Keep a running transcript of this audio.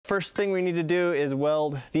first thing we need to do is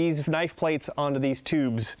weld these knife plates onto these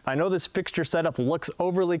tubes. I know this fixture setup looks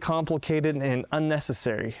overly complicated and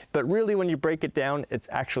unnecessary, but really when you break it down, it's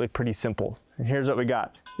actually pretty simple. And here's what we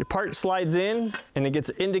got. Your part slides in and it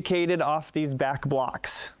gets indicated off these back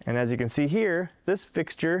blocks. And as you can see here, this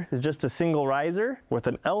fixture is just a single riser with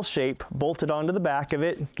an L shape bolted onto the back of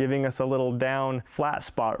it, giving us a little down flat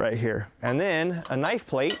spot right here. And then a knife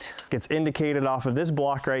plate gets indicated off of this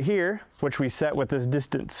block right here, which we set with this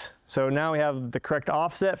distance. So now we have the correct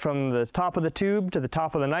offset from the top of the tube to the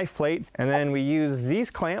top of the knife plate. And then we use these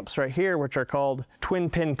clamps right here, which are called twin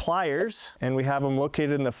pin pliers, and we have them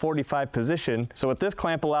located in the 45 position. So what this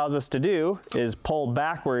clamp allows us to do is pull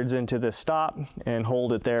backwards into this stop and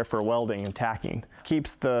hold it there for welding and tacking.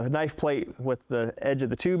 Keeps the knife plate with the edge of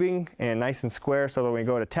the tubing and nice and square, so that when we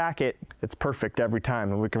go to tack it, it's perfect every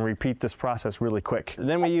time, and we can repeat this process really quick. And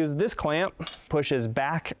then we use this clamp, pushes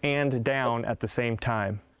back and down at the same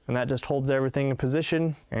time. And that just holds everything in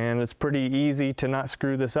position, and it's pretty easy to not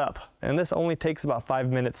screw this up. And this only takes about 5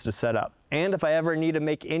 minutes to set up. And if I ever need to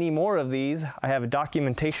make any more of these, I have a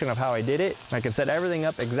documentation of how I did it. I can set everything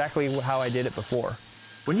up exactly how I did it before.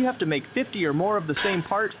 When you have to make 50 or more of the same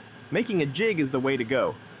part, making a jig is the way to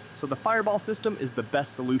go. So the Fireball system is the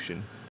best solution.